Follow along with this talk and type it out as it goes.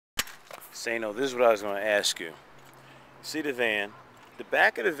SANO, this is what I was going to ask you. See the van? The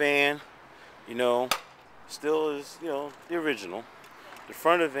back of the van, you know, still is, you know, the original. The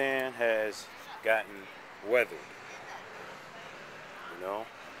front of the van has gotten weathered. You know,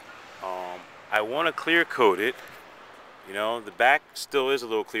 I want to clear coat it. You know, the back still is a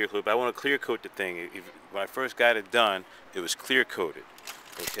little clear coat, but I want to clear coat the thing. When I first got it done, it was clear coated.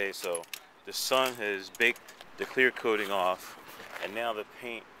 Okay, so the sun has baked the clear coating off, and now the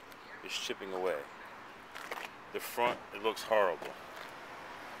paint is chipping away. The front, it looks horrible.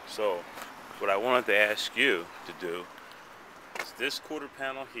 So what I wanted to ask you to do is this quarter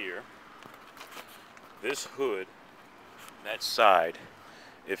panel here, this hood, that side,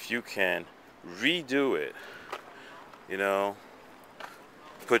 if you can redo it, you know,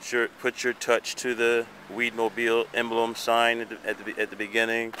 put your touch to the Weedmobile emblem sign at the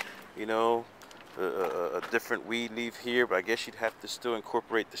beginning, you know, a different weed leaf here, but I guess you'd have to still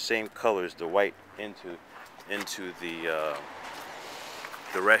incorporate the same colors, the white into the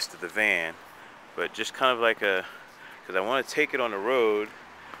rest of the van, but just kind of like because I want to take it on the road,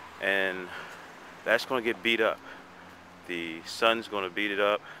 and that's going to get beat up. The sun's going to beat it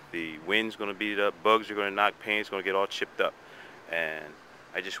up, the wind's going to beat it up, bugs are going to knock paint, it's going to get all chipped up, and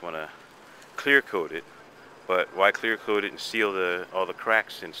I just want to clear coat it. But why clear coat it and seal all the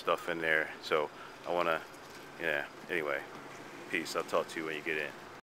cracks and stuff in there? So I want to, yeah, anyway, peace. I'll talk to you when you get in.